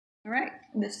All right,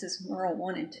 this is Merle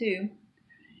 1 and 2.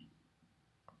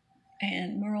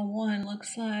 And Merle 1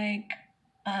 looks like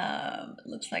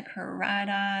her right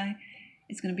eye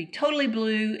is going to be totally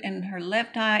blue and her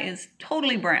left eye is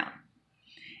totally brown.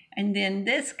 And then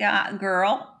this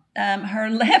girl, her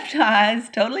left eye is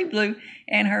totally blue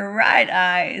and her right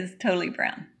eye is totally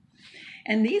brown.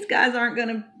 And these guys aren't going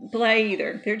to play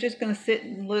either. They're just going to sit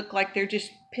and look like they're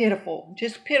just pitiful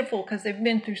because they've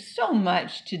been through so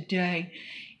much today.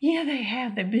 Yeah, they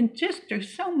have. They've been just through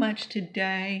so much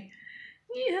today.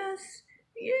 Yes,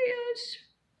 yes.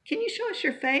 Can you show us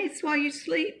your face while you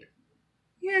sleep?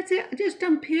 Yes,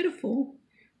 I'm pitiful.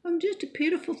 I'm just a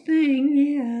pitiful thing,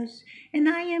 yes. And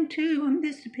I am too. I'm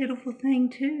just a pitiful thing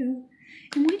too.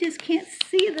 And we just can't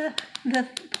see the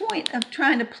point of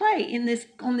trying to play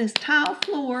on this tile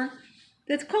floor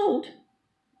that's cold.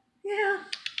 Yeah.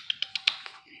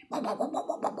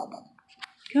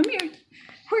 Come here.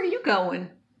 Where are you going?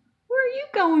 Where are you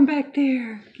going back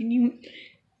there?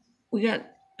 We got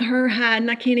her hiding.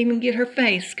 I can't even get her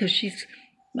face because she's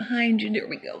behind you. There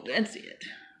we go. That's it.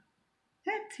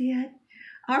 That's it.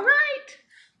 All right.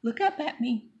 Look up at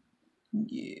me.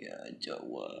 Yeah, it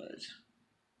was.